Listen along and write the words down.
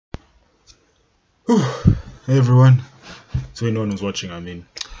Hey everyone, to anyone who's watching,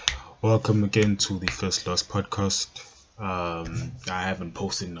 welcome again to the First Loss podcast. I haven't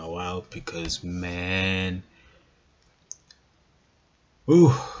posted in a while because, man,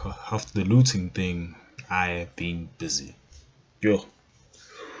 after the looting thing, I have been busy. Yo,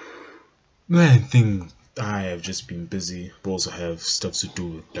 man, I have just been busy, but also have stuff to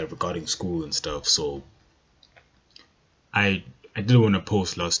do regarding school and stuff. So I I did want to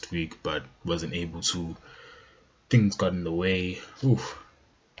post last week, but wasn't able to. Things got in the way.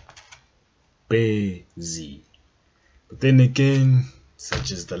 Busy. But then again,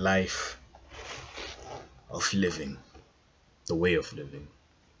 such is the life of living, the way of living.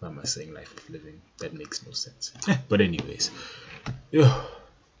 Why am I saying life of living? That makes no sense. But anyways, yeah,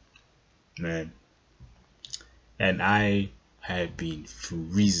 man. And I have been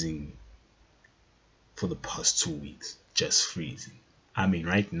freezing for the past 2 weeks. Just freezing.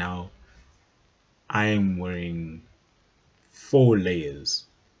 Right now, I am wearing 4 layers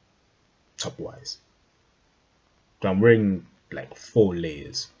top wise. So I'm wearing like 4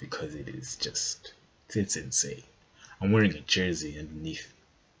 layers because it's insane. I'm wearing a jersey underneath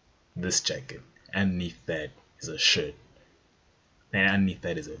this jacket. Underneath that is a shirt. And underneath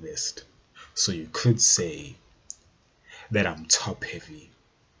that is a vest. So you could say that I'm top heavy.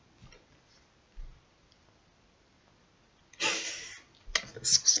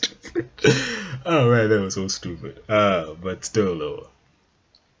 That's so stupid. Oh man, that was so stupid. But still though.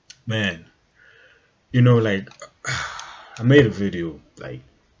 Man, like I made a video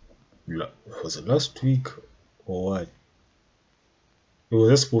was it last week or what? It was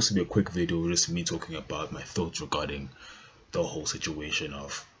just supposed to be a quick video, just me talking about my thoughts regarding the whole situation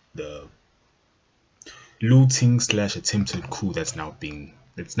of the looting slash attempted coup that's now being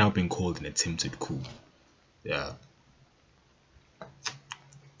called an attempted coup. Yeah.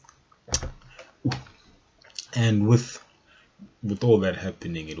 And with all that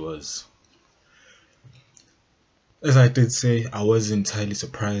happening, it was, as I did say, I wasn't entirely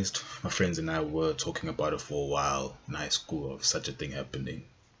surprised. My friends and I were talking about it for a while in high school of such a thing happening.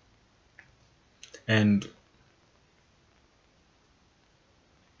 And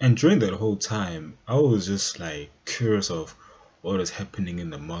during that whole time, I was just like curious of what is happening in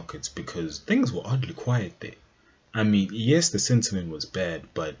the markets because things were oddly quiet there. Yes, the sentiment was bad,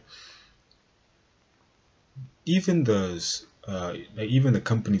 but even even the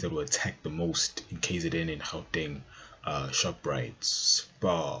companies that were attacked the most in KZN and Gauteng, ShopRite,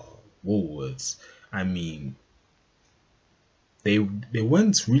 Spar, Woolworths, I mean, they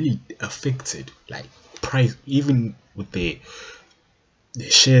weren't really affected. Like price, even with their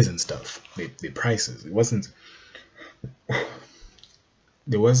shares and stuff, their prices, it wasn't.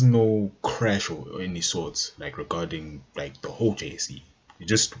 There was no crash or any sorts like regarding like the whole JSE. It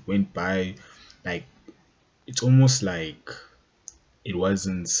just went by, like it's almost like it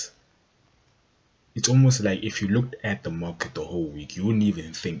wasn't. It's almost like if you looked at the market the whole week, you wouldn't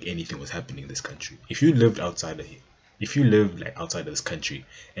even think anything was happening in this country. If you lived outside of here, if you lived like outside of this country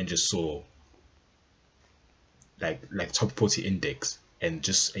and just saw like top 40 index and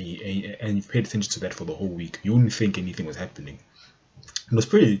you paid attention to that for the whole week, you wouldn't think anything was happening. It was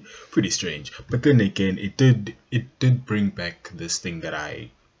pretty strange. But then again, it did bring back this thing that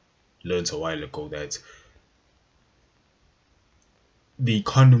I learned a while ago, that the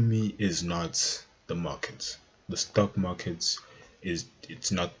economy is not the markets. The stock markets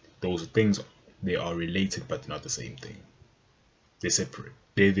it's not those things. They are related but not the same thing. They're separate.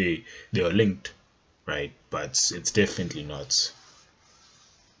 They are linked, right? But it's definitely not.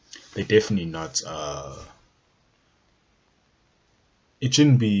 They're definitely not. It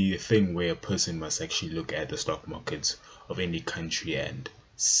shouldn't be a thing where a person must actually look at the stock markets of any country and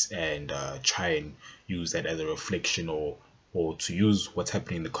try and use that as a reflection, or to use what's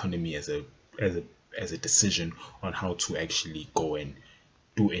happening in the economy as a as a decision on how to actually go and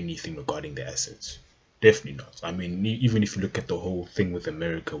do anything regarding the assets. Definitely not. Even if you look at the whole thing with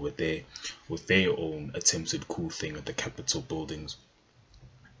America, with their own attempted coup thing at the Capitol buildings,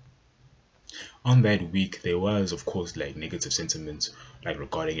 on that week there was of course like negative sentiments like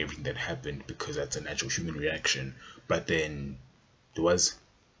regarding everything that happened because that's a natural human reaction. But then there was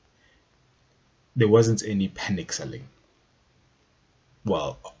there wasn't any panic selling.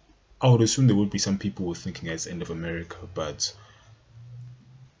 Well, I would assume there would be some people who were thinking as the end of America, but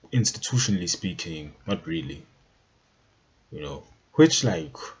institutionally speaking, not really. Which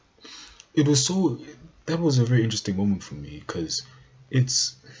like it was so that was a very interesting moment for me because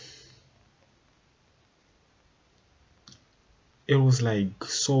it's it was like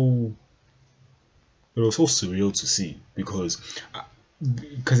so it was so surreal to see because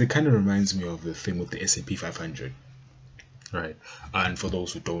because it kind of reminds me of the thing with the S&P 500, right? And for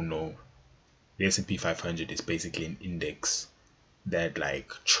those who don't know, the S&P 500 is basically an index that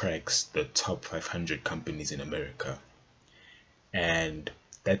like tracks the top 500 companies in America, and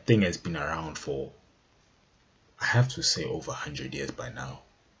that thing has been around for, I have to say, over 100 years by now.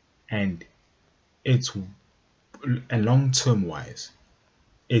 And it's, and long term wise,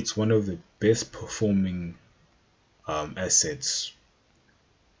 it's one of the best performing assets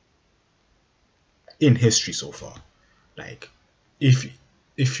in history so far. Like, if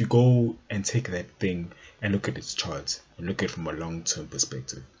if you go and take that thing and look at its charts and look at it from a long term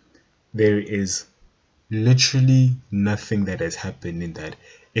perspective, there is literally nothing that has happened in that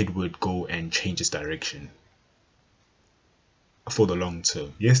it would go and change its direction for the long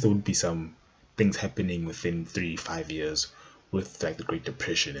term. Yes, there would be some things happening within 3 5 years with like the Great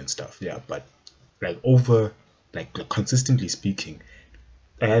Depression and stuff. Yeah, but like over, like consistently speaking,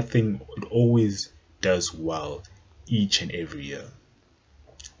 that thing it always does well each and every year.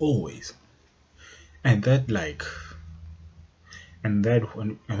 Always. And that like and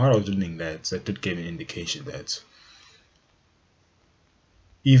while I was doing that, that did give an indication that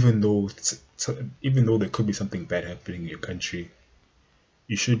even though even though there could be something bad happening in your country,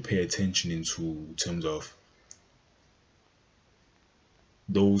 you should pay attention into terms of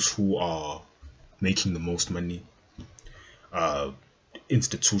those who are making the most money, uh,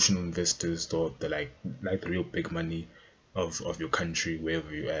 institutional investors, the like the real big money of your country,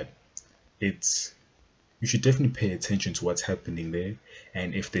 wherever you're at. It's You should definitely pay attention to what's happening there,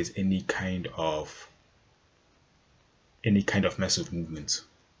 and if there's any kind of massive movement,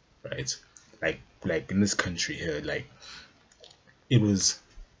 right? Like in this country here, like it was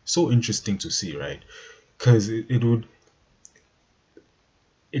so interesting to see, right? Because it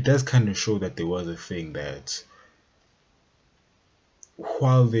does kind of show that there was a thing that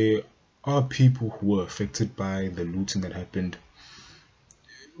while there are people who were affected by the looting that happened,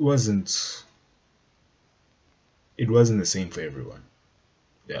 it wasn't it wasn't the same for everyone.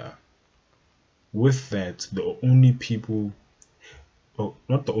 Yeah. With that, the only people, well,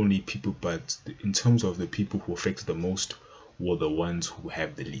 not the only people, but in terms of the people who affected the most were the ones who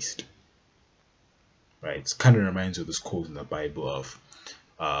have the least. Right? It kind of reminds you of this quote in the Bible of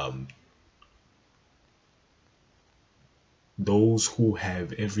um, those who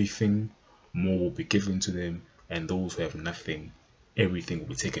have everything, more will be given to them, and those who have nothing, everything will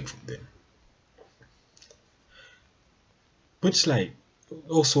be taken from them. Which, like,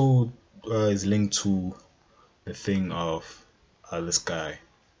 also is linked to the thing of this guy,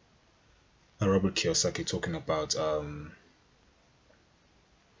 Robert Kiyosaki, talking about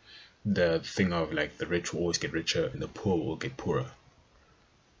the thing of like the rich will always get richer and the poor will get poorer.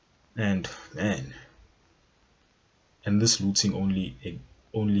 And man, and this looting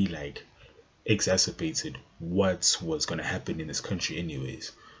only like exacerbated what was gonna happen in this country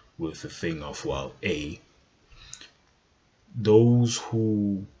anyways, with the thing of, well, those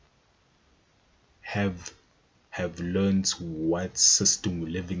who have learned what system we're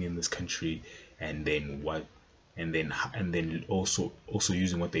living in this country, and then also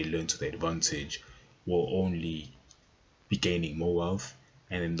using what they learned to their advantage, will only be gaining more wealth.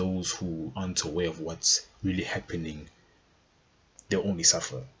 And then those who aren't aware of what's really happening, they'll only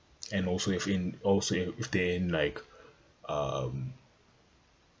suffer. And also if they're in like um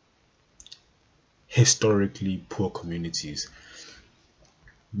historically poor communities,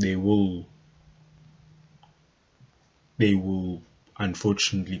 they will they will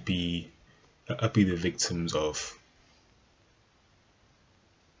unfortunately be the victims of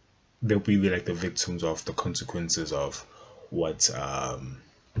they'll be like the victims of the consequences of what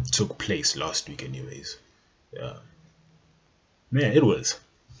took place last week anyways. Yeah, man, it was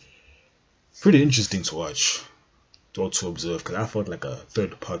pretty interesting to watch or to observe, because I felt like a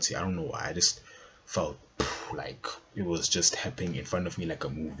third party. I don't know why, I just felt like it was just happening in front of me like a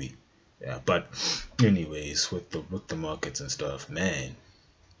movie. Yeah, but anyways, with the markets and stuff, man,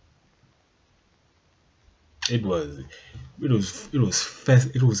 it was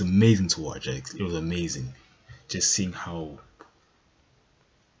it was amazing to watch. Like, it was amazing just seeing how,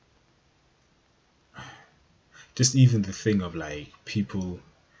 just even the thing of like people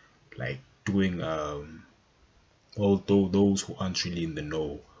like doing although those who aren't really in the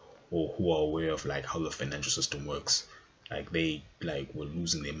know or who are aware of like how the financial system works, like they like were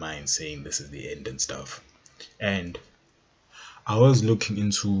losing their mind saying this is the end and stuff. And I was looking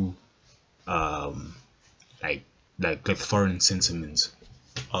into um like the foreign sentiment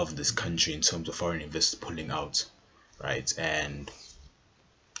of this country in terms of foreign investors pulling out, right? And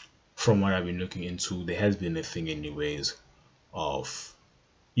from what I've been looking into, there has been a thing anyways of,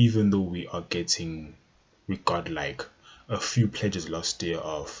 even though we got like a few pledges last year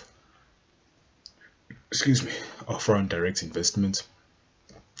of, excuse me, of foreign direct investment.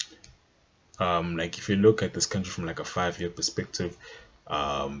 Like if you look at this country from like a 5 year perspective,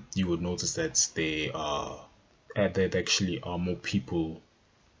 you would notice that there actually are more people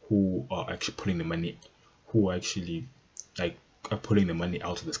who are actually putting the money, who are actually like are putting the money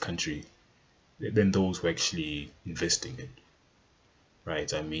out of this country than those who are actually investing it,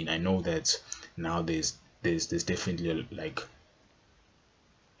 right? I mean, I know that now there's definitely like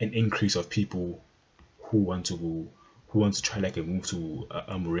an increase of people who want to go, who want to try like a move to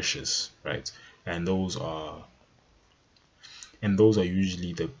Mauritius, right? And those are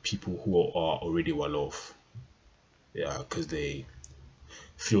usually the people who are already well off, yeah, because they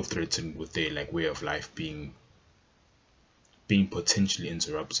feel threatened with their like way of life being potentially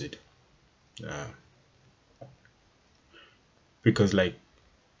interrupted, uh, because like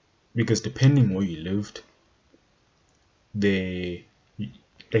because depending where you lived, they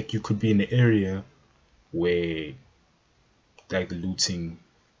like you could be in an area where like the looting,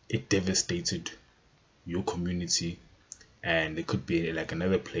 it devastated your community, and it could be like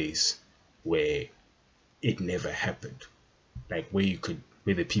another place where it never happened, like where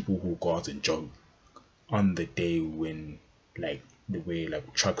the people who go out and jog on the day when like the way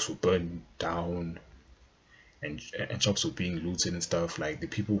like trucks were burned down and shops were being looted and stuff, like the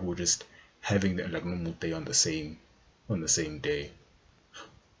people who were just having their like normal day on the same day,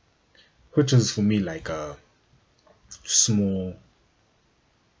 which is for me like small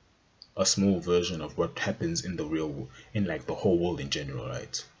a small version of what happens in the in like the whole world in general,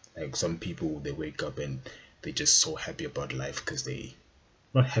 right? Like some people, they wake up and they're just so happy about life because they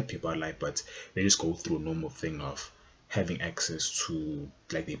not happy about life, but they just go through a normal thing of having access to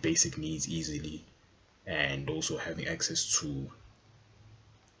like their basic needs easily, and also having access to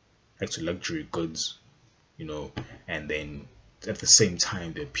like to luxury goods, you know. And then at the same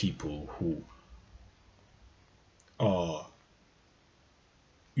time, there are people who are,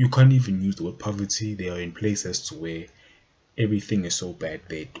 you can't even use the word poverty. They are in places to where everything is so bad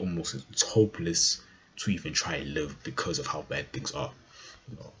that almost it's hopeless to even try and live because of how bad things are.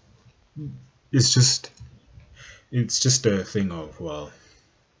 You know, it's just it's just a thing of, well,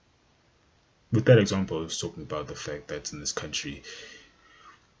 with that example, I was talking about the fact that in this country,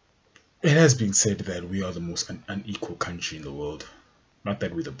 it has been said that we are the most unequal country in the world. Not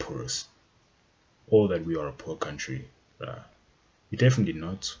that we're the poorest, or that we are a poor country. We're definitely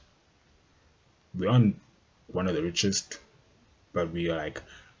not. We aren't one of the richest, but we are like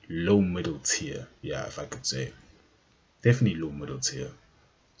low middle tier. Yeah, if I could say, definitely low middle tier.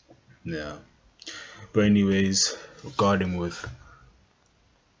 Yeah. But anyways, regarding with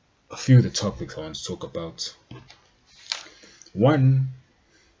a few of the topics I want to talk about, one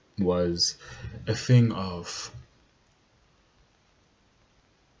was a thing of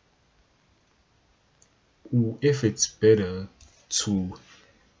if it's better to,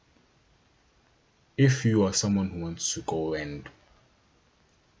 if you are someone who wants to go and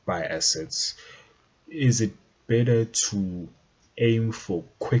buy assets, is it better to aim for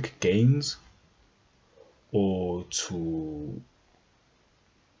quick gains, or to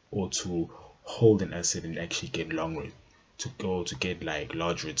hold an asset and actually get to go to get like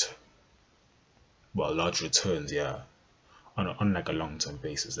large returns, yeah, on like a long term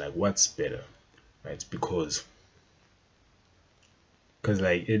basis? Like what's better, right? Because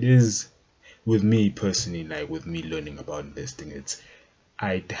like it is, with me personally, like with me learning about investing, it's,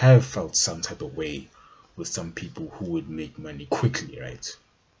 I have felt some type of way with some people who would make money quickly, right?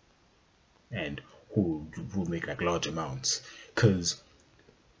 And who would make like large amounts. Cause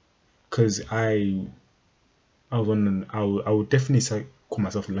I was on I would definitely say, call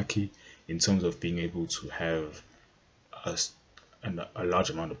myself lucky in terms of being able to have a, a large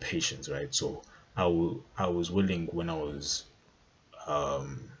amount of patience, right? So I was willing when I was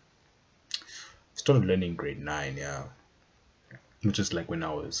um started learning grade 9, yeah, which is like when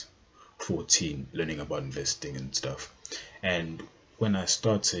I was 14, learning about investing and stuff. And when I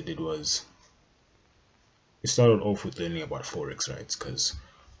started, it started off with learning about forex, right? Because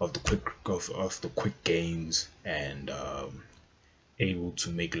of the quick gains, and able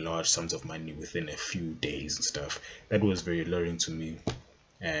to make large sums of money within a few days and stuff. That was very alluring to me,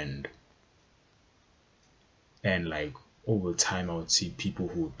 and like over time I would see people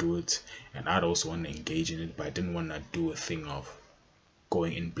who would do it, and I'd also want to engage in it, but I didn't want to do a thing of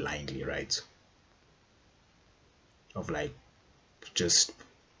going in blindly, right? Of like just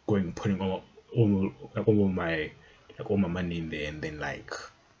going putting all my like all my money in there, and then like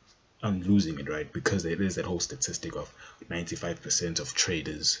I'm losing it, right? Because there is that whole statistic of 95% of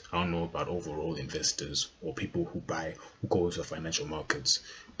traders. I don't know about overall investors or people who go into the financial markets,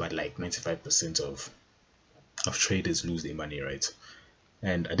 but like 95% of traders lose their money, right?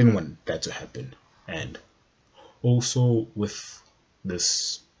 And I didn't want that to happen. And also with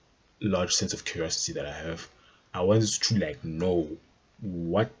this large sense of curiosity that I have, I wanted to like know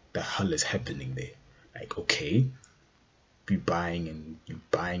what the hell is happening there. Like, okay, you buying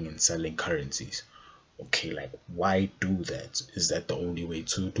and selling currencies. Okay, like why do that? Is that the only way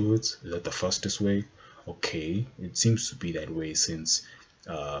to do it? Is that the fastest way? Okay, it seems to be that way since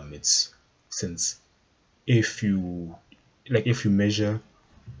it's since if you if you measure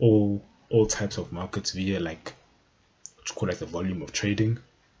all types of markets via like what's called like the volume of trading.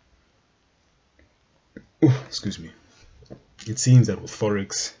 Excuse me. It seems that with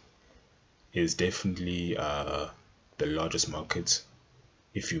forex is definitely the largest market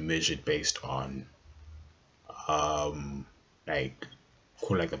if you measure it based on um like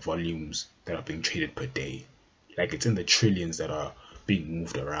call like the volumes that are being traded per day. Like it's in the trillions that are being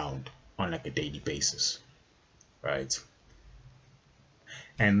moved around on like a daily basis, right?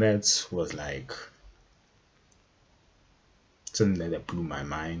 And that was like something that blew my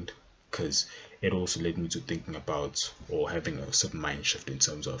mind because it also led me to thinking about or having a certain mind shift in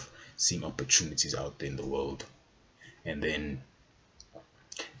terms of seeing opportunities out there in the world. And then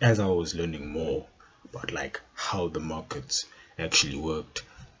as I was learning more about like how the markets actually worked,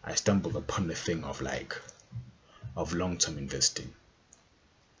 I stumbled upon the thing of like of long-term investing,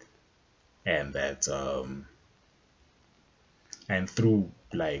 and that and through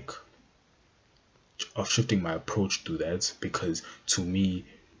like of shifting my approach to that because to me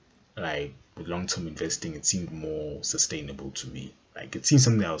like with long-term investing it seemed more sustainable to me, like it seemed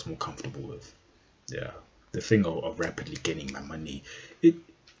something I was more comfortable with. Yeah, the thing of rapidly getting my money, it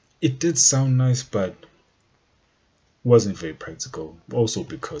it did sound nice but wasn't very practical, also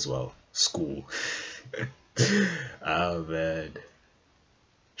because well school. Man,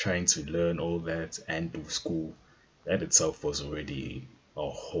 trying to learn all that and do school, that itself was already a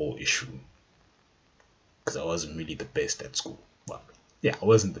whole issue because I wasn't really the best at school. Well, yeah, I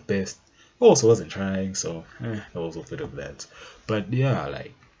wasn't the best. I also wasn't trying, so there was a bit of that. But yeah,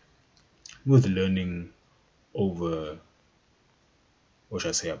 like with learning over, what should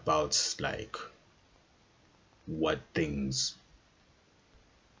I say, about like what things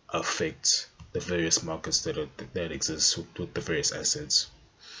affect the various markets that exist with the various assets,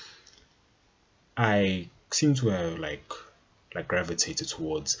 I seem to have like gravitated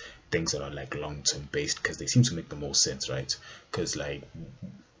towards things that are like long term based because they seem to make the most sense, right? Because like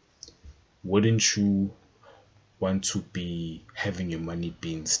wouldn't you want to be having your money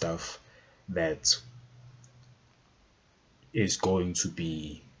being stuff that is going to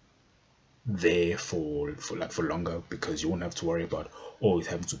be there for longer because you won't have to worry about always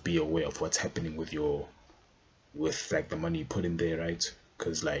having to be aware of what's happening with your with like the money you put in there, right?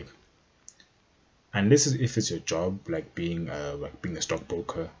 Because like and this is if it's your job like being a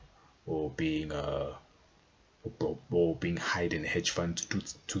stockbroker or being or being hired in a hedge fund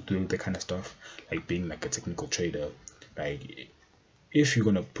to do that kind of stuff, like being like a technical trader. Like if you're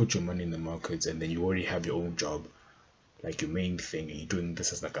gonna put your money in the markets and then you already have your own job, like your main thing, and you're doing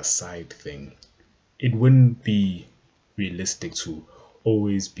this as like a side thing, it wouldn't be realistic to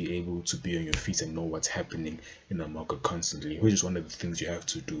always be able to be on your feet and know what's happening in the market constantly, which is one of the things you have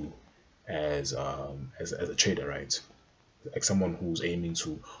to do as a trader, right? Like someone who's aiming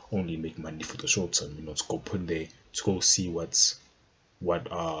to only make money for the short term, to go put there to go see what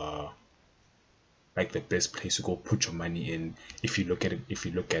are like the best place to go put your money in if you look at it if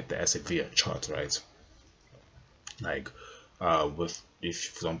you look at the asset via chart, right? Like with if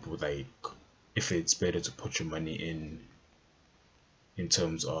for example like if it's better to put your money in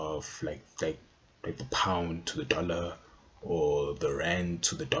terms of like the pound to the dollar or the rand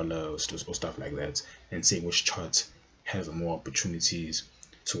to the dollar or stuff like that, and seeing which chart has more opportunities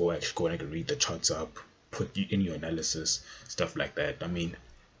to go actually go and read the charts up, put in your analysis, stuff like that. I mean,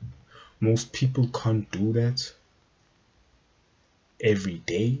 most people can't do that every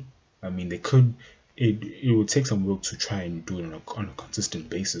day. I mean, they could. It would take some work to try and do it on a consistent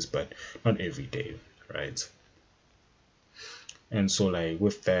basis, but not every day, right? And so like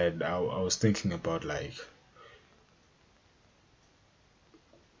with that, I was thinking about like,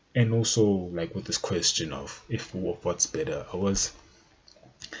 and also like with this question of if what's better, I was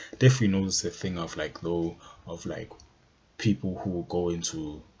definitely noticed the thing of like though of like people who go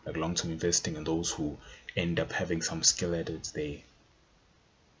into like long-term investing and those who end up having some skill at it, they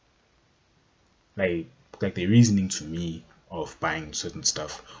like like the reasoning to me of buying certain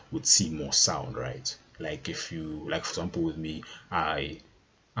stuff would seem more sound, right? Like if you, like for example with me,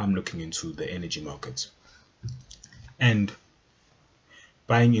 I'm looking into the energy market, and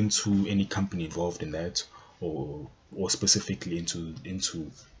buying into any company involved in that, or specifically into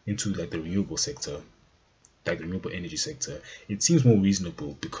like the renewable sector, like the renewable energy sector, it seems more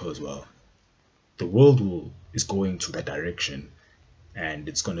reasonable because, well, the world will is going to that direction, and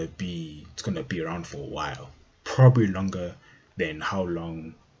it's gonna be around for a while, probably longer than how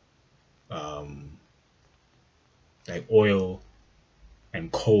long like oil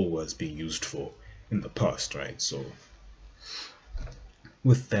and coal was being used for in the past, right? So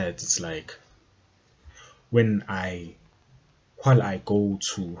with that, it's like when I while I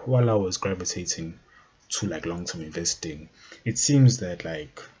was gravitating to like long-term investing, it seems that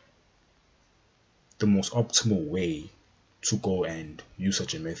like the most optimal way to go and use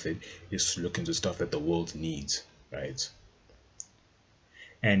such a method is to look into stuff that the world needs, right?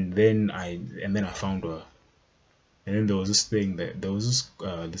 And then I found a and then there was this thing that there was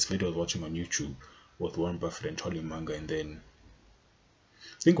this video I was watching on YouTube with Warren Buffett and Charlie Munger, and then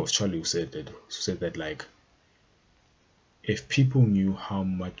I think it was Charlie who said that like if people knew how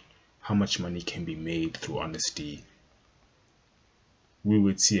much money can be made through honesty, we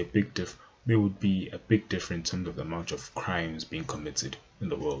would see a big diff there would be a big difference in terms of the amount of crimes being committed in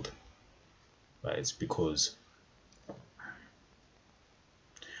the world, right? It's because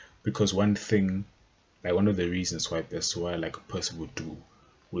one thing, like one of the reasons why that's why like a person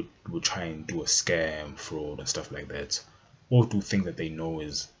would try and do a scam, fraud and stuff like that, or do things that they know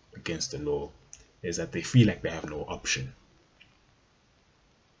is against the law, is that they feel like they have no option.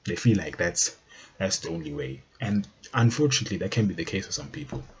 They feel like that's the only way. And unfortunately that can be the case for some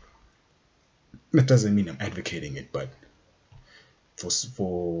people. That doesn't mean I'm advocating it, but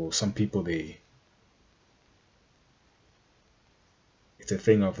for some people, it's a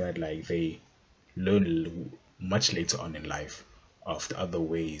thing of that like they learn much later on in life of the other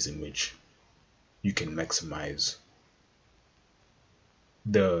ways in which you can maximize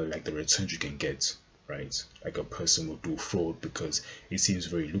the returns you can get, right? Like a person will do fraud because it seems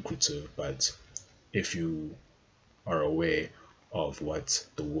very lucrative, but if you are aware of what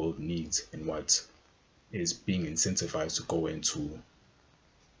the world needs and what is being incentivized to go into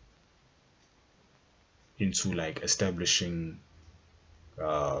like establishing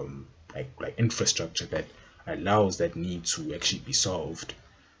like infrastructure that allows that need to actually be solved,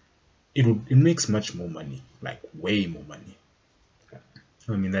 it makes much more money, like way more money.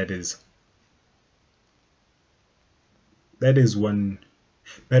 I mean that is that is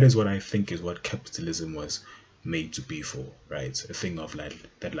what I think is what capitalism was made to be for, right? A thing of like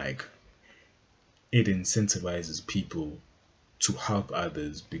that, like it incentivizes people to help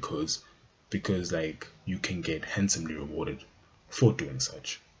others because like you can get handsomely rewarded for doing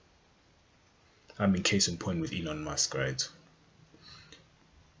such. I mean, case in point with Elon Musk, right?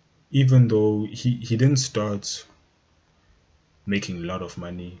 Even though he didn't start making a lot of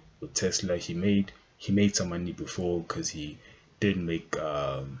money with Tesla, he made some money before because did make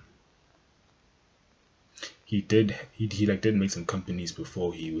he like did make some companies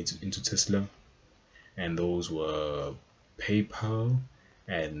before he went into Tesla, and those were PayPal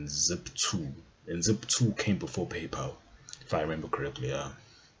and Zip2, and Zip2 came before PayPal, if I remember correctly. Yeah.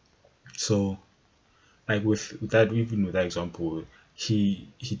 So like with that, even with that example, he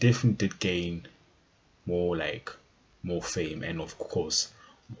definitely did gain more like more fame and of course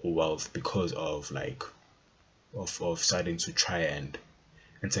more wealth because of like of starting to try and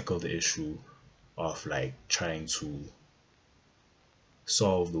tackle the issue of like trying to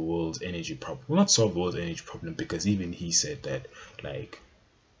solve the world's energy problem. Well, not solve the world's energy problem, because even he said that like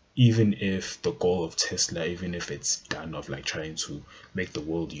even if the goal of Tesla, even if it's done of like trying to make the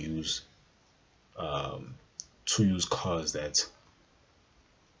world use cars that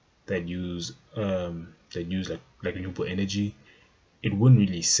use like renewable energy, it wouldn't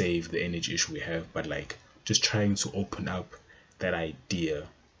really save the energy issue we have, but like just trying to open up that idea,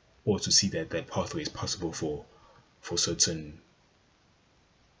 or to see that that pathway is possible for certain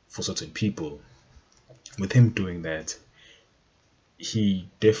for certain people. With him doing that, he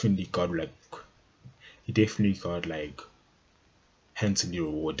definitely got like he definitely got like handsomely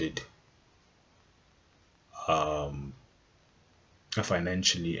rewarded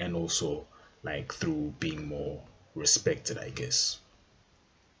financially, and also like through being more respected, I guess.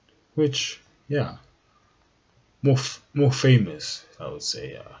 Which, yeah, more famous, I would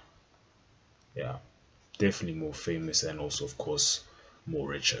say. Yeah, definitely more famous, and also of course more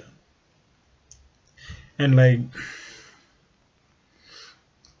richer. And like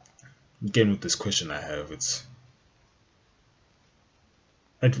again with this question I have,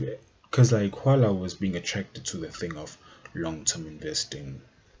 because like while I was being attracted to the thing of long-term investing,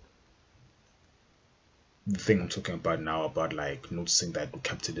 the thing I'm talking about now about like noticing that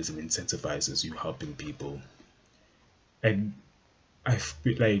capitalism incentivizes you helping people, and I've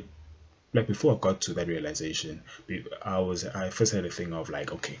been like before I got to that realization, I first had a thing of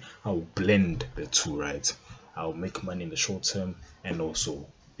like, okay, I'll blend the two, right? I'll make money in the short term and also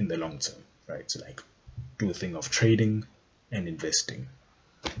in the long term, right? So like do a thing of trading and investing.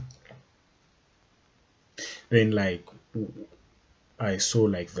 Then like I saw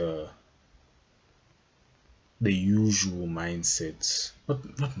like the usual mindset,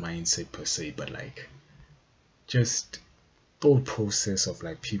 not mindset per se, but like just thought process of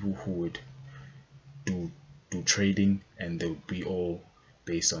like people who would do do trading, and they would be all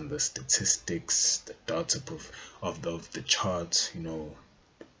based on the statistics, the data proof of the chart,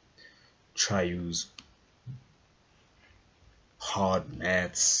 try use hard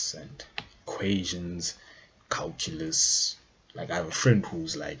maths and equations, calculus. Like I have a friend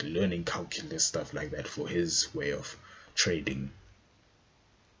who's like learning calculus stuff like that for his way of trading.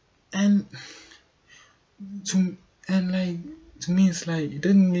 And to and like to me it's like it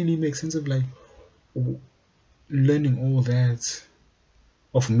didn't really make sense of like learning all that,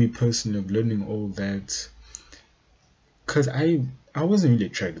 or for me personally of learning all that, because I wasn't really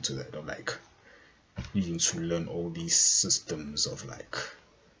attracted to that of like needing to learn all these systems of like,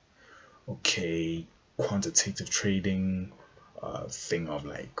 okay, quantitative trading, thing of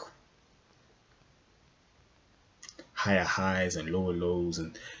like higher highs and lower lows,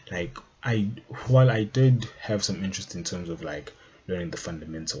 and like I while I did have some interest in terms of like learning the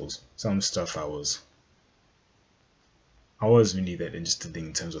fundamentals, some stuff I was really that interested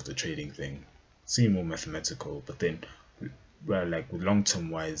in terms of the trading thing, seemed more mathematical, but then well like with long term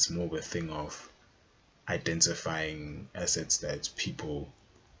wise more of a thing of identifying assets that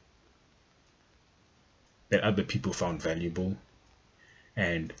other people found valuable,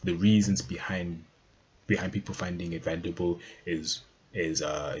 and the reasons behind people finding it valuable is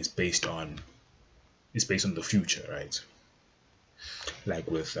based on the future, right? Like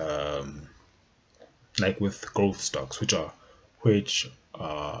with growth stocks, which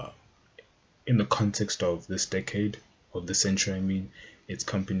are in the context of this decade of the century, I mean, it's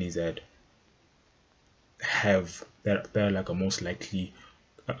companies that are like are most likely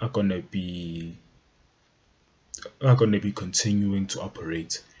are gonna be continuing to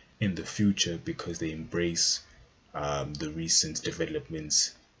operate in the future because they embrace the recent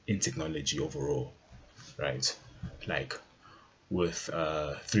developments in technology overall, right? Like with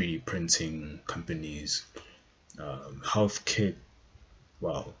 3D printing companies, healthcare,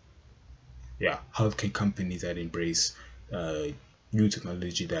 well, yeah, healthcare companies that embrace uh, new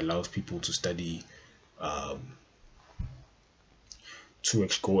technology that allows people to study, to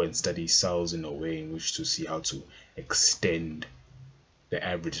actually go and study cells in a way in which to see how to extend the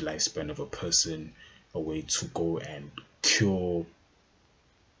average lifespan of a person, a way cure to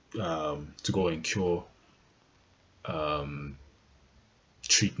go and cure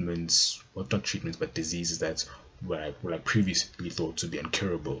treatments, well, not treatments, but diseases that were like previously thought to be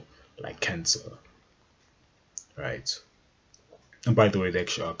incurable, like cancer, right? And by the way, there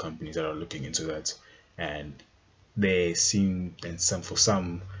actually are companies that are looking into that, and they seem, and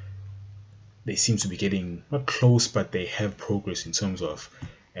some they seem to be getting not close, but they have progress in terms of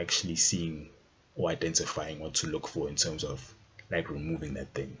actually seeing or identifying what to look for in terms of like removing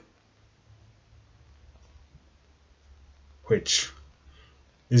that thing, which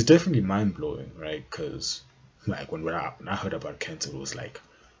is definitely mind blowing, right? Because like when I heard about cancer, it was like,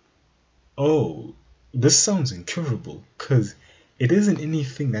 oh, this sounds incurable because it isn't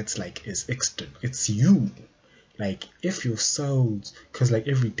anything that's like is external. It's you. Like if your cells, because like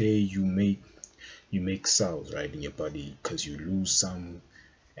every day you make cells right in your body because you lose some,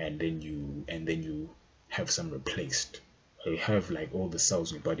 and then you have some replaced. You have like all the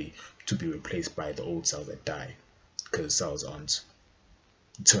cells in your body to be replaced by the old cells that die because cells aren't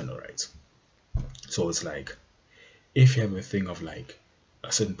eternal, right? So it's like if you have a thing of like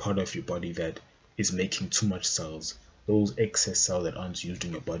a certain part of your body that is making too much cells, those excess cells that aren't used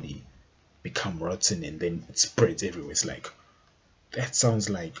in your body become rotten and then it spreads everywhere. It's like that sounds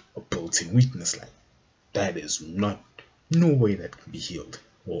like a built-in weakness. Like that is not no way that can be healed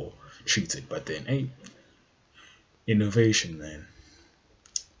or treated. But then, hey, innovation, man,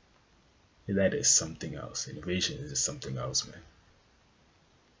 that is something else. Innovation is just something else, man.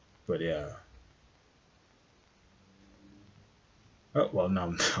 But yeah, well,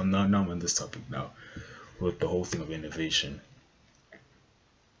 now I'm on this topic now with the whole thing of innovation,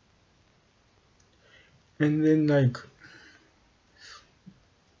 and then like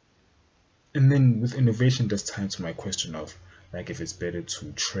And then with innovation, this time to my question of like if it's better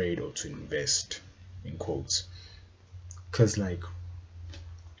to trade or to invest in quotes. Because like,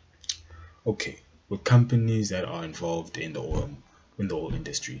 okay, with companies that are involved in the oil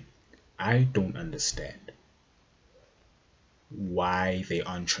industry, I don't understand why they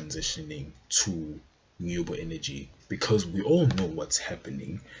aren't transitioning to renewable energy, because we all know what's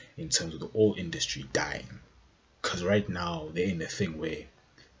happening in terms of the oil industry dying. Because right now they're in a thing where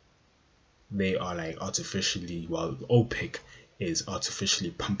they are like artificially, well, OPEC is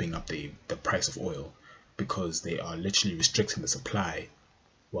artificially pumping up the price of oil because they are literally restricting the supply,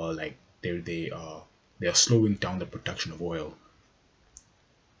 while like they are slowing down the production of oil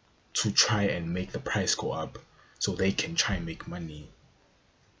to try and make the price go up so they can try and make money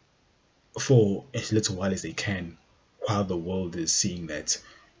for as little while as they can, while the world is seeing that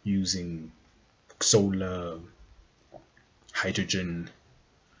using solar, hydrogen,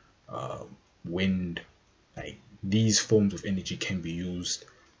 wind, like these forms of energy can be used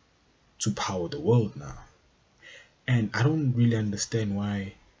to power the world now. And I don't really understand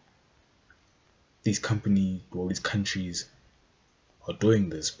why these companies or these countries are doing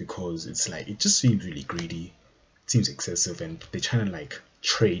this, because it's like it just seems really greedy, it seems excessive, and they're trying to like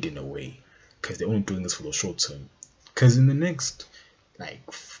trade in a way because they're only doing this for the short term. Because in the next, like,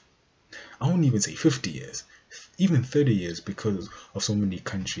 I won't even say 50 years, even 30 years, because of so many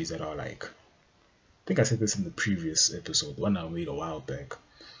countries that are like, I think I said this in the previous episode, one I made a while back,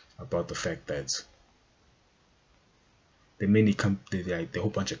 about the fact that the like the whole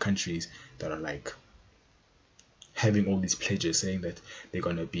bunch of countries that are like having all these pledges saying that they're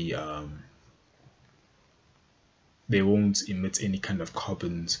gonna be they won't emit any kind of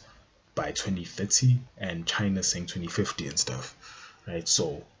carbons by 2030, and China saying 2050 and stuff, right?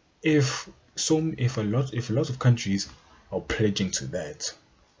 So if a lot of countries are pledging to that,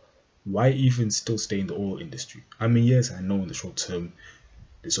 why even still stay in the oil industry? I mean, yes, I know in the short term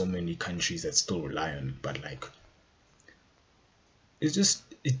there's so many countries that still rely on it, but like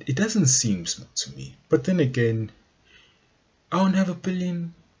it doesn't seem smart to me. But then again, I don't have a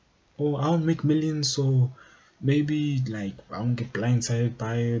billion, or I don't make millions, so maybe like I don't get blindsided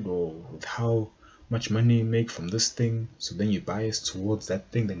by it, or with how much money you make from this thing, so then you bias towards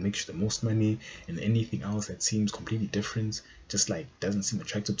that thing that makes you the most money, and anything else that seems completely different just like doesn't seem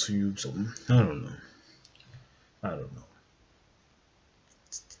attractive to you. So I don't know. I don't know.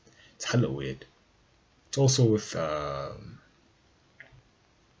 It's hella weird. It's also with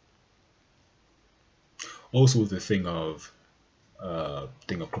the thing of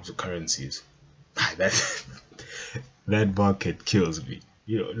cryptocurrencies. that that market kills me.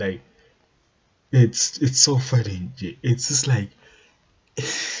 Like it's so funny. It's just like,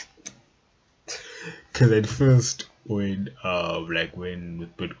 because at first when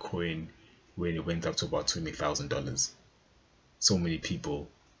with Bitcoin, when it went up to about $20,000, so many people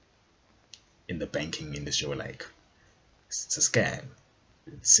in the banking industry were like, it's a scam.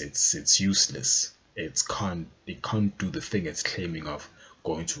 It's useless. It can't do the thing it's claiming of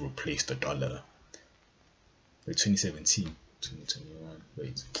going to replace the dollar. Like 2017, 2021.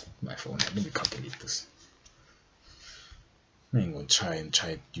 Wait, my phone. Let me calculate this. I'm gonna try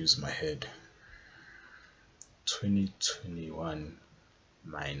to use my head. 2021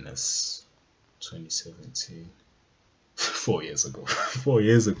 minus 2017. 4 years ago. 4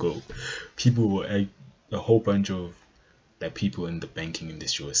 years ago, people were a whole bunch of that people in the banking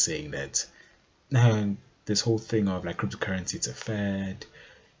industry were saying that now this whole thing of like cryptocurrency, it's a fad.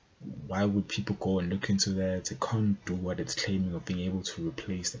 Why would people go and look into that? It can't do what it's claiming of being able to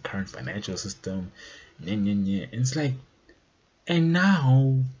replace the current financial system. And it's like, and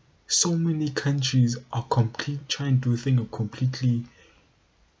now so many countries are trying to do a thing of completely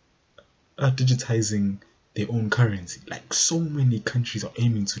digitizing their own currency. Like so many countries are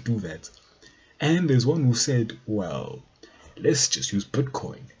aiming to do that. And there's one who said, well, let's just use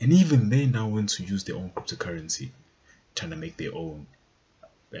Bitcoin. And even they now want to use their own cryptocurrency, trying to make their own.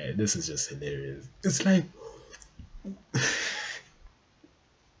 Man, this is just hilarious. It's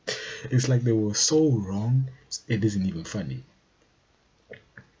like they were so wrong, it isn't even funny.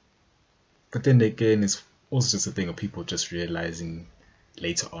 But then again, it's also just a thing of people just realizing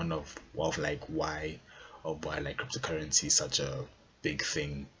later on of like why like cryptocurrency is such a big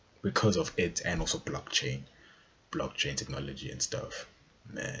thing, because of it, and also blockchain technology and stuff.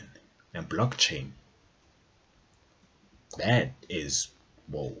 Man, and blockchain, that is,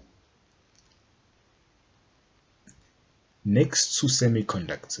 whoa. Next to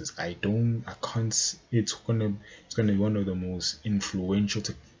semiconductors, I can't. It's gonna be one of the most influential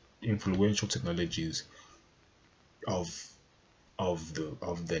technologies of of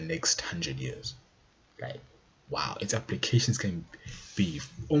the next 100 years. Like, wow, its applications can be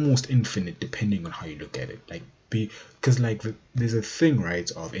almost infinite depending on how you look at it. Like, because like there's a thing, right,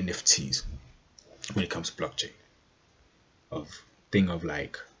 of NFTs when it comes to blockchain, of thing of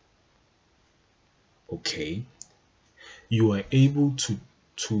like, okay, you are able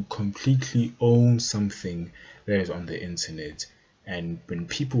to completely own something that is on the internet, and when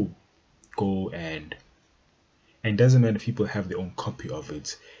people go and doesn't matter if people have their own copy of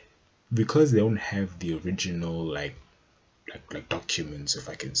it, because they don't have the original like documents, if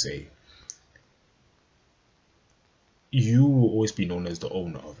I can say, you will always be known as the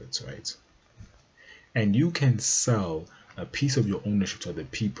owner of it, right? And you can sell a piece of your ownership to other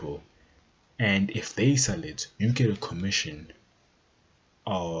people, and if they sell it, you get a commission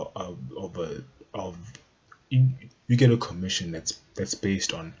of a of you, you get a commission that's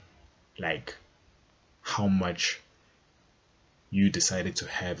based on like how much you decided to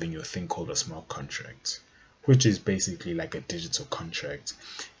have in your thing called a smart contract, which is basically like a digital contract.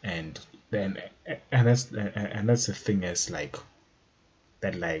 And then and that's the thing, as like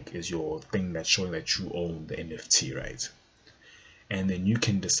that like is your thing that's showing that you own the NFT, right? And then you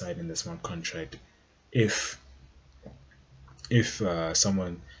can decide in the smart contract, if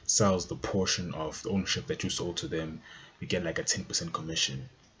someone sells the portion of the ownership that you sold to them, you get like a 10% commission.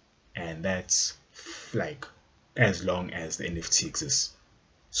 And that's like as long as the NFT exists.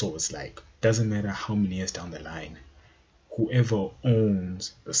 So it's like, doesn't matter how many years down the line, whoever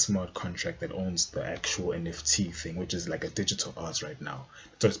owns the smart contract that owns the actual NFT thing, which is like a digital art right now,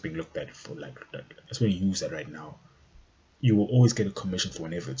 that's what's being looked at for, like that's when you use that right now, you will always get a commission for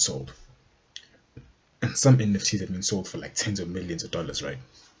whenever it's sold. And some NFTs have been sold for like tens of millions of dollars, right?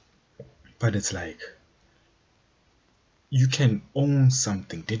 But it's like, you can own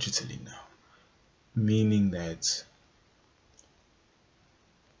something digitally now, meaning that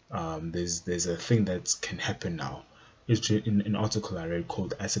there's a thing that can happen now. It's in an article I read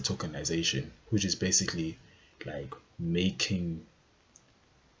called asset tokenization, which is basically like making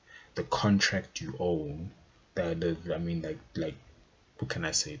the contract you own, I mean, like what can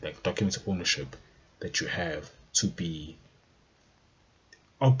I say, like documents of ownership that you have, to be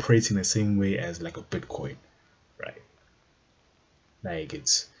operating the same way as like a Bitcoin, right? Like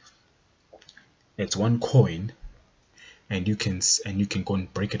it's one coin, and you can go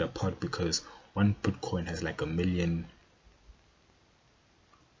and break it apart, because one Bitcoin has like a million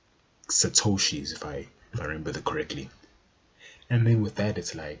satoshis, if I remember that correctly. And then with that,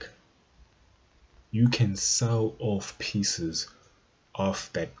 it's like you can sell off pieces of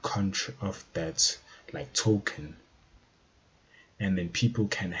that like token, and then people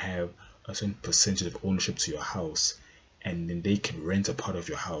can have a certain percentage of ownership to your house, and then they can rent a part of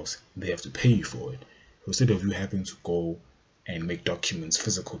your house. They have to pay you for it. Instead of you having to go and make documents,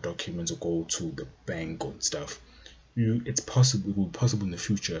 physical documents, or go to the bank and stuff, it will be possible in the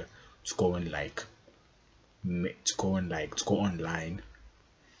future to go and like to go online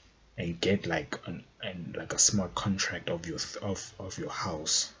and get like a smart contract of your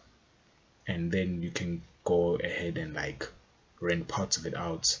house, and then you can go ahead and like rent parts of it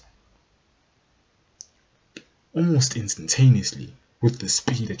out almost instantaneously with the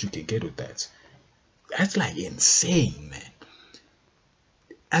speed that you can get with that. That's like insane, man.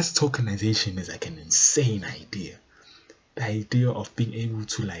 As tokenization is like an insane idea. The idea of being able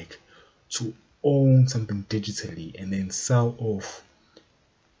to like to own something digitally and then sell off,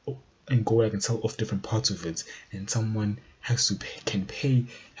 and go like and sell off different parts of it, and someone has to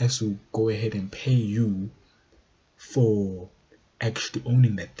go ahead and pay you for actually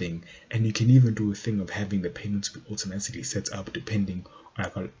owning that thing. And you can even do a thing of having the payment to be automatically set up depending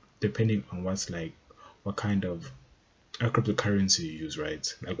on what kind of cryptocurrency you use,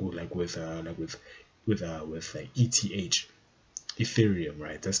 right? With like ETH, Ethereum,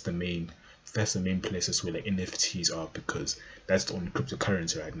 right? That's the main places where like NFTs are, because that's the only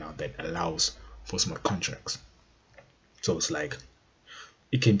cryptocurrency right now that allows for smart contracts. So it's like,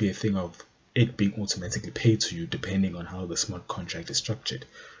 it can be a thing of it being automatically paid to you depending on how the smart contract is structured.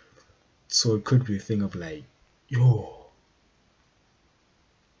 So it could be a thing of like, yo,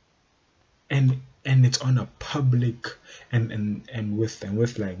 and it's on a public, and with the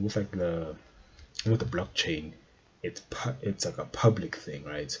blockchain, it's like a public thing,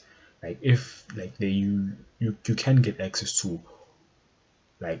 right? Like, if like you can get access to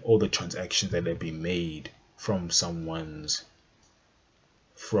like all the transactions that have been made from someone's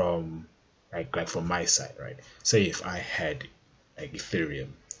from like from my side, right? Say if I had like Ethereum,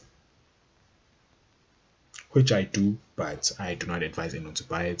 which I do, but I do not advise anyone to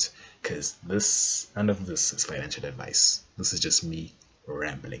buy it because none of this is financial advice. This is just me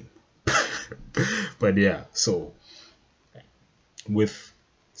rambling. But yeah, so with,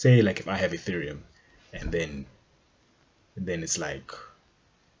 say, like if I have Ethereum and then it's like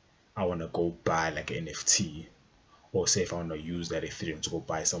I want to go buy like an NFT, or say if I want to use that Ethereum to go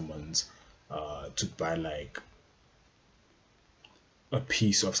buy someone's to buy like a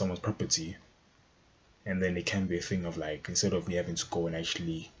piece of someone's property, and then it can be a thing of like, instead of me having to go and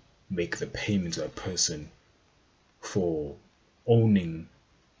actually make the payment to that person for owning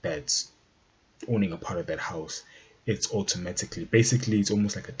that owning a part of that house, it's automatically, basically it's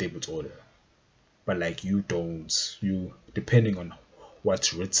almost like a debit order, but like you depending on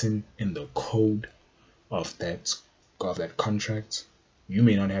what's written in the code of that contract, you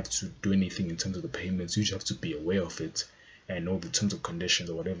may not have to do anything in terms of the payments. You just have to be aware of it and know the terms and conditions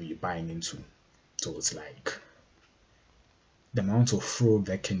or whatever you're buying into. So it's like the amount of fraud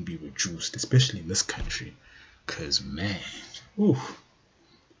that can be reduced, especially in this country, because man, ooh,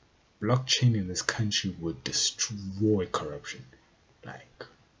 blockchain in this country would destroy corruption, like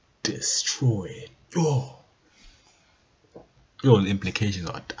destroy it. Oh, the implications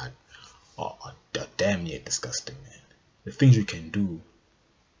are damn near disgusting, man. The things you can do,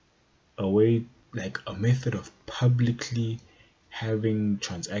 a way, like a method of publicly having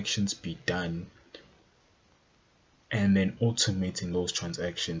transactions be done and then automating those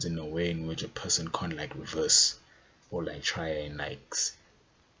transactions in a way in which a person can't like reverse or like try and like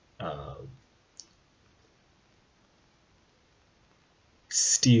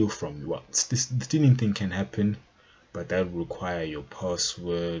steal from you. Well, this stealing thing can happen, but that would require your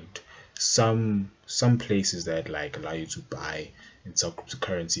password. Some places that like allow you to buy in some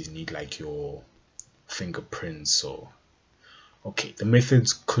cryptocurrencies need like your fingerprints, or okay, the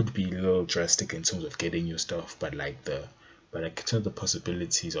methods could be a little drastic in terms of getting your stuff, but like in terms of the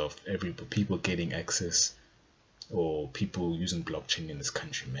possibilities of people getting access or people using blockchain in this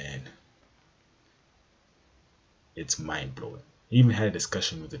country, man, it's mind blowing. I even had a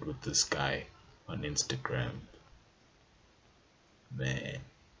discussion with this guy on Instagram. Man,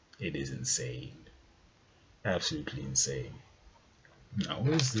 it is insane. Absolutely insane. Now,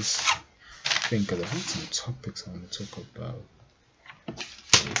 what is this thing? Because I have some topics I want to talk about.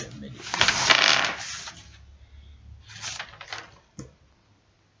 Wait a minute.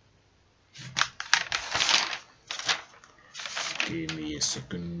 Give me a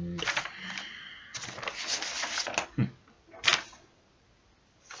second.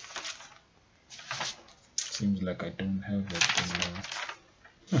 Seems like I don't have that thing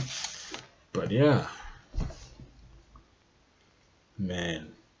now. But yeah,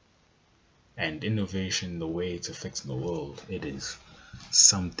 man, and innovation, the way it's affecting the world, it is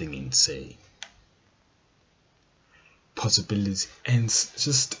something insane. Possibilities, and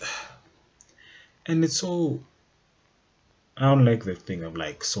it's all, I don't like the thing of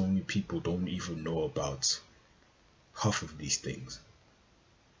like so many people don't even know about half of these things,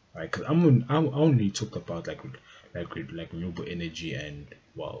 right? Because I only talked about like renewable energy and,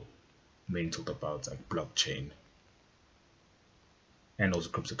 well, mainly talked about like blockchain and also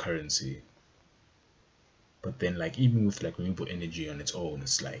cryptocurrency. But then like even with like renewable energy on its own,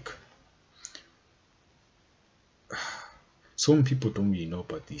 it's like so many people don't really know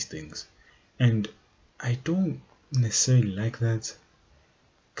about these things, and I don't necessarily like that,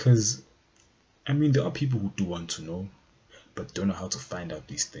 because I mean there are people who do want to know but don't know how to find out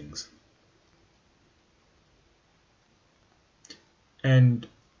these things. And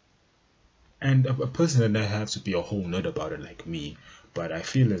a person that have to be a whole nerd about it like me, but I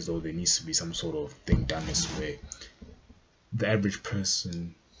feel as though there needs to be some sort of thing done this way. The average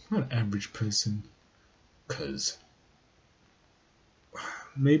person, not average person, because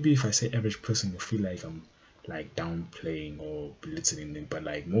maybe if I say average person, you feel like I'm like downplaying or belittling them, but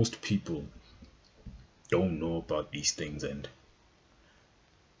like most people don't know about these things, and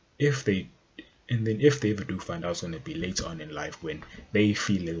if they ever do find out, it's going to be later on in life when they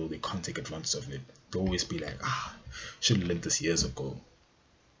feel as though they can't take advantage of it. They'll always be like, should have learned this years ago.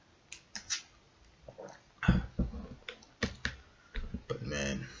 But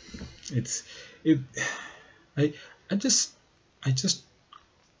man,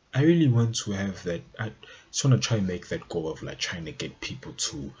 I really want to have that. I just want to try and make that goal of like trying to get people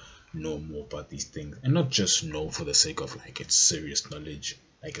to know more about these things, and not just know for the sake of like it's serious knowledge,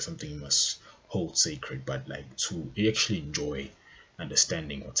 like it's something you must hold sacred, but like to actually enjoy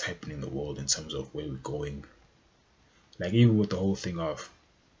understanding what's happening in the world in terms of where we're going. Like even with the whole thing of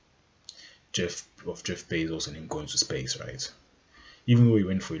Jeff Bezos and him going to space, right? Even though he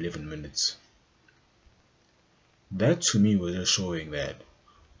went for 11 minutes, that to me was just showing that,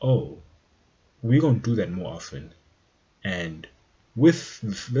 oh, we're gonna do that more often. And with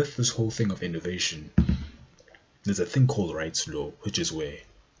this whole thing of innovation, there's a thing called Wright's law, which is where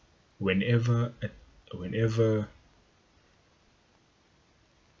whenever whenever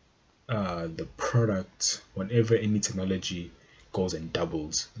the product, whenever any technology goes and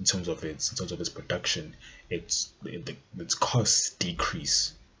doubles in terms of its production, its costs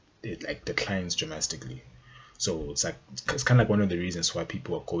decrease. It like declines dramatically. So it's kind of like one of the reasons why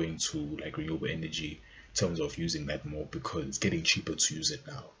people are going to like renewable energy in terms of using that more, because it's getting cheaper to use it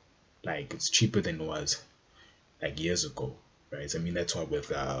now. Like it's cheaper than it was like years ago, right? I mean that's why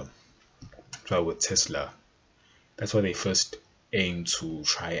with Tesla, that's why they first aimed to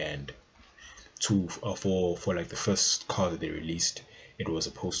try and for like the first car that they released, it was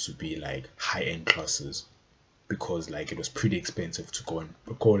supposed to be like high end classes, because like it was pretty expensive to go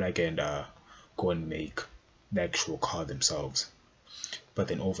and make the actual car themselves. But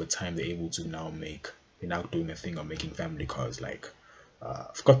then over time they're able to now make they're now doing a thing of making family cars, like I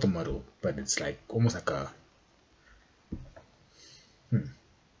forgot the model, but it's like almost like a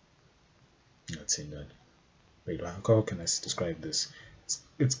not saying that. Wait, how can I describe this?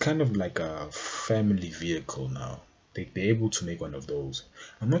 It's kind of like a family vehicle now. They're able to make one of those.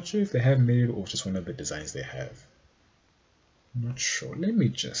 I'm not sure if they have made it or just one of the designs they have. I'm not sure. Let me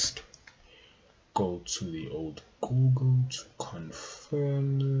just go to the old Google to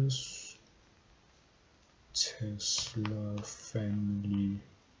confirm this. Tesla family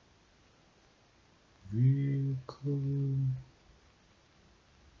vehicle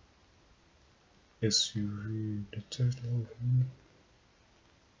SUV, the Tesla family.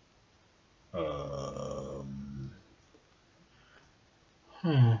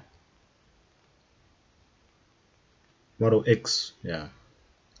 Model X, yeah.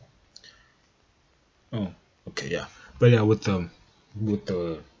 Oh, okay, yeah. But yeah, with the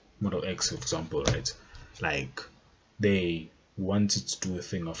Model X, for example, right? Like they wanted to do a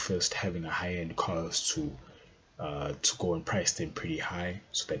thing of first having a high-end cars to go and price them pretty high,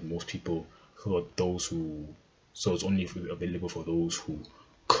 so that most people thought those who so it's only available for those who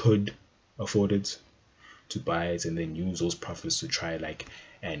could afford it to buy it, and then use those profits to try like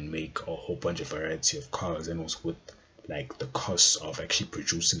and make a whole bunch of variety of cars. And also with like the cost of actually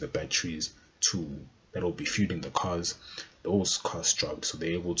producing the batteries to that will be fueling the cars, those costs dropped, so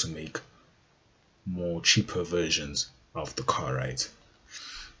they're able to make more cheaper versions of the car, right?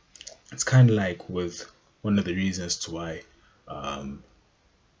 It's kind of like with one of the reasons to why um,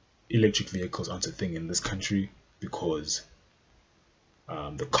 electric vehicles aren't a thing in this country, because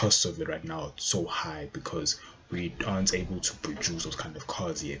the cost of it right now is so high, because we aren't able to produce those kind of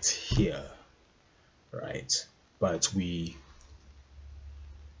cars yet here, right? But what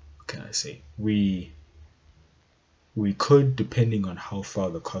can I say? We could, depending on how far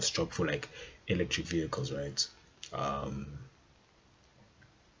the cost drop for like electric vehicles, right?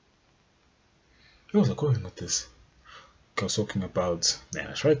 Where was I going with this? I was talking about, man,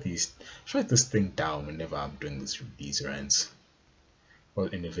 I write this thing down whenever I'm doing these rants. Well,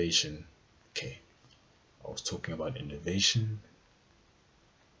 innovation. Okay, I was talking about innovation.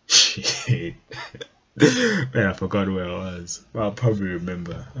 Shit. Man, I forgot where I was. But I'll probably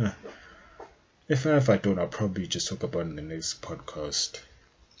remember. If I don't, I'll probably just talk about it in the next podcast.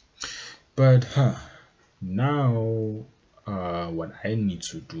 But now what I need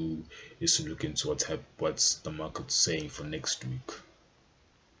to do is to look into what's the market saying for next week.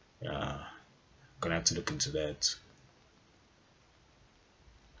 Gonna have to look into that.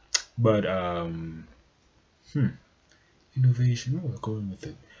 But innovation, where we're going with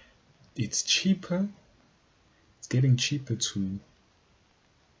it. It's cheaper. It's getting cheaper to.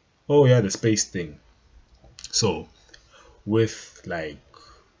 Oh yeah, the space thing. So with like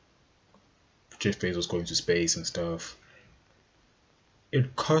Jeff Bezos going to space and stuff,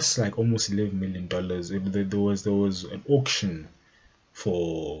 it costs like almost $11 million. There was an auction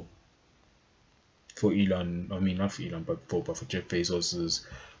for Elon. I mean, not for Elon, but for Jeff Bezos's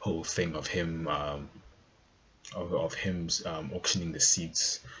whole thing of him auctioning the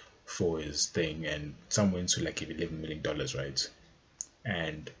seats for his thing, and some went to like $11 million, right?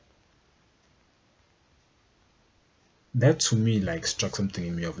 And that to me like struck something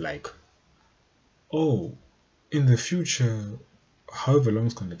in me of like, oh, in the future, however long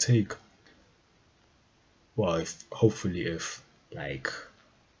it's gonna take, well, if hopefully if like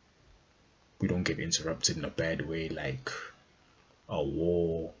we don't get interrupted in a bad way, like a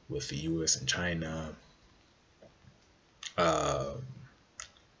war with the US and China, uh,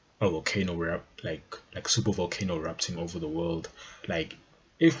 a volcano like super volcano erupting over the world, like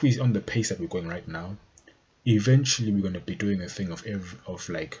if we on the pace that we're going right now, eventually we're gonna be doing a thing of of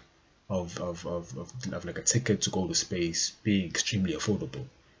like a ticket to go to space being extremely affordable,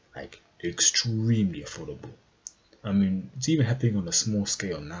 like extremely affordable. I mean, it's even happening on a small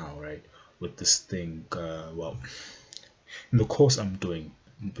scale now, right? With this thing, well, in the course I'm doing,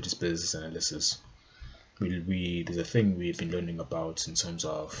 which is business analysis, we there's a thing we've been learning about in terms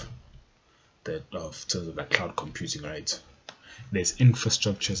of terms of like cloud computing, right? There's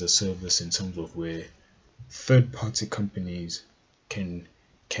infrastructure as a service in terms of where third-party companies can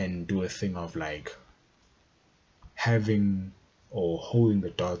do a thing of like having or holding the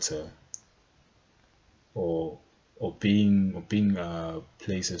data or being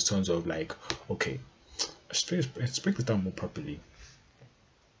places in terms of like, okay, let's break this down more properly.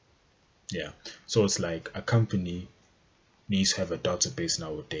 Yeah, so it's like a company needs to have a database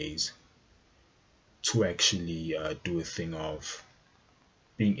nowadays to actually do a thing of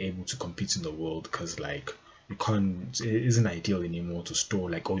being able to compete in the world, because like you can't, it isn't ideal anymore to store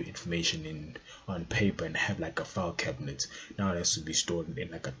like all your information in on paper and have like a file cabinet. Now it has to be stored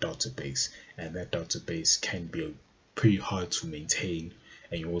in like a database, and that database can be pretty hard to maintain,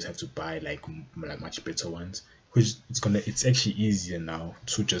 and you always have to buy like much better ones, which it's actually easier now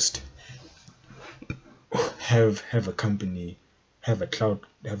to just have a company, have a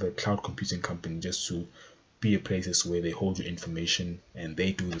cloud computing company just to be a places where they hold your information and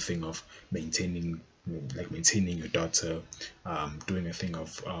they do the thing of maintaining, maintaining your data, doing a thing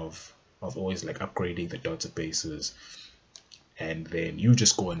of always like upgrading the databases, and then you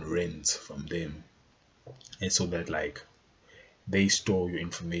just go and rent from them, and so that like they store your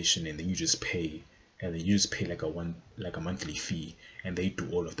information and then you just pay, and then you just pay like a monthly fee, and they do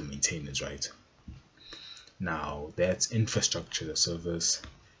all of the maintenance, right? Now that's infrastructure as a service.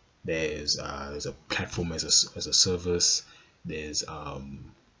 There's a platform as a service. There's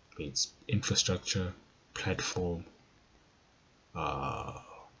it's infrastructure, platform, uh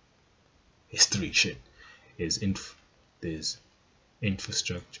it's three shit. Is inf There's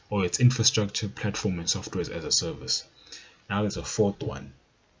infrastructure, or it's infrastructure, platform, and software as a service. Now there's a fourth one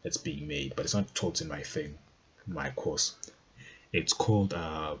that's being made, but it's not taught in my thing, my course. It's called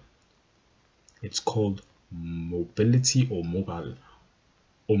mobility or mobile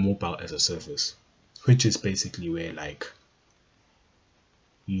as a service, which is basically where like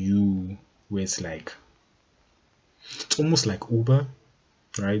you where it's almost like Uber,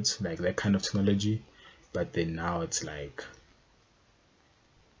 right? Like that kind of technology, but then now it's like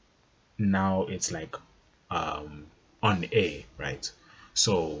on air, right?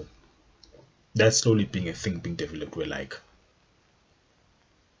 So that's slowly being a thing being developed where like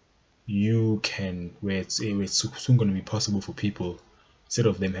you can where it's soon going to be possible for people, instead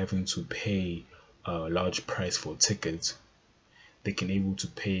of them having to pay a large price for tickets, they can able to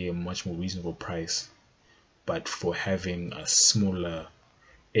pay a much more reasonable price, but for having a smaller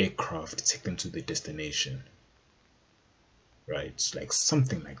aircraft to take them to their destination, right? Like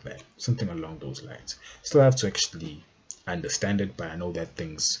something like that, something along those lines. Still have to actually understand it, but I know that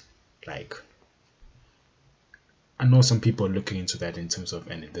things like I know some people are looking into that in terms of,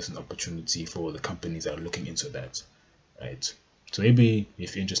 and there's an opportunity for the companies that are looking into that, right? So maybe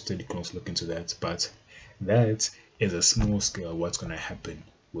if you're interested, you can also look into that. But that is a small scale of what's gonna happen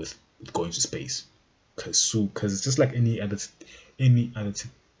with going to space, because it's just like any other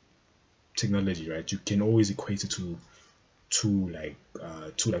technology, right? You can always equate it to like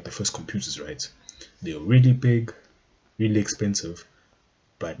the first computers, right? They're really big, really expensive,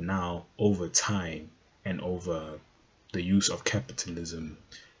 but now over time and over the use of capitalism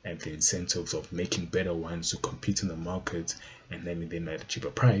and the incentives of making better ones to compete in the market and then them at a cheaper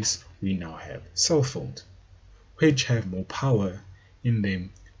price, we now have cell phones, which have more power in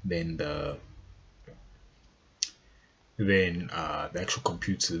them than the actual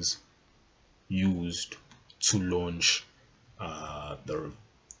computers used to launch the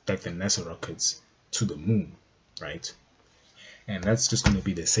NASA rockets to the moon, right? And that's just going to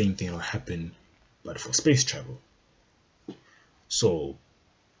be the same thing that will happen, but for space travel. So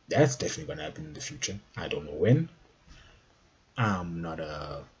that's definitely going to happen in the future. I don't know when. I am not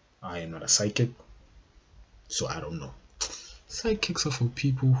a psychic, so I don't know. Psychics are for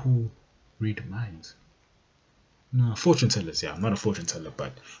people who read minds. No, fortune tellers. Yeah, I'm not a fortune teller,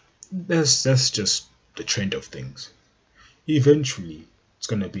 but that's just the trend of things. Eventually, it's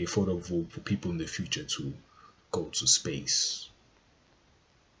gonna be affordable for people in the future to go to space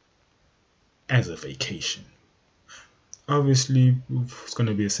as a vacation. Obviously, it's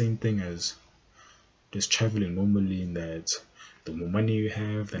gonna be the same thing as just traveling normally, in that the more money you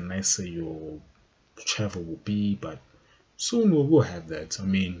have, the nicer your travel will be. But soon we'll have that. I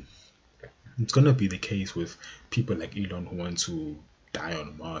mean, it's gonna be the case with people like Elon who want to die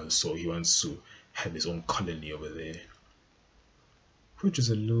on Mars, so he wants to have his own colony over there, which is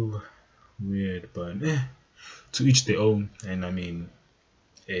a little weird, but to each their own. And I mean,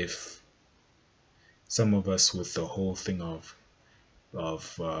 if some of us with the whole thing of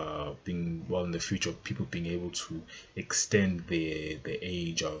being well in the future, people being able to extend the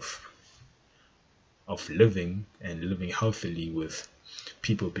age of living and living healthily, with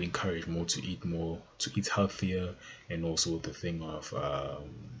people being encouraged more to eat healthier, and also the thing of our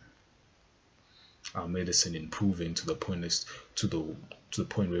medicine improving to the point to the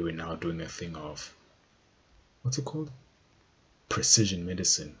point where we're now doing a thing of, what's it called, precision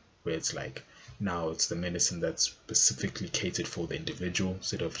medicine, where it's like now it's the medicine that's specifically catered for the individual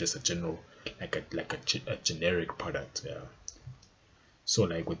instead of just a general, a generic product. Yeah. So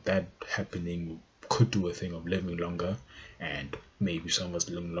like with that happening, we could do a thing of living longer, and maybe some of us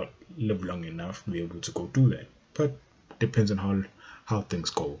live long enough to be able to go do that. But depends on how things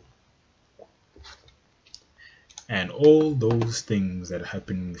go. And all those things that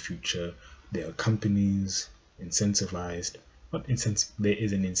happen in the future, there are companies incentivized, not incentive, there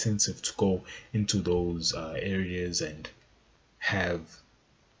is an incentive to go into those areas and have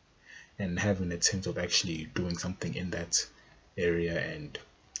an attempt of actually doing something in that area and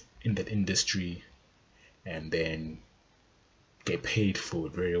in that industry, and then get paid for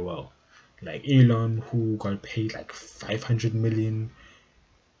it very well. Like Elon, who got paid like 500 million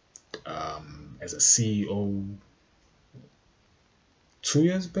as a CEO 2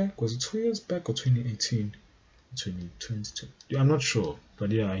 years back. Was it 2 years back or 2018? 2022. I'm not sure,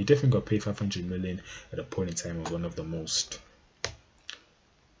 but yeah, he definitely got paid 500 million at a point in time. Of one of the most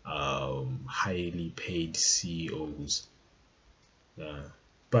highly paid CEOs.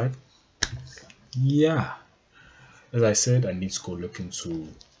 But yeah, as I said, I need to go look into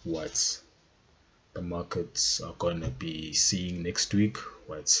what the markets are gonna be seeing next week,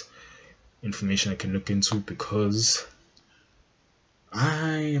 what information I can look into, because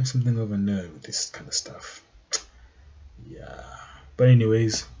I am something of a nerd with this kind of stuff. Yeah, but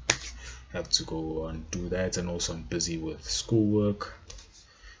anyways, I have to go and do that, and also I'm busy with schoolwork.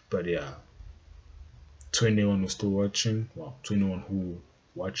 But yeah, to anyone who's still watching, well, to anyone who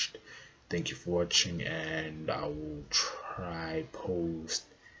watched, thank you for watching, and I will try post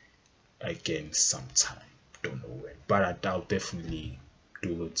again sometime. Don't know when, but I'll definitely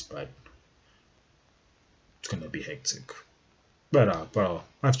do it. But it's gonna be hectic. But I'll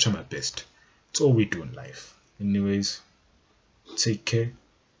have to try my best. It's all we do in life. Anyways, take care.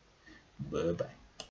 Bye bye.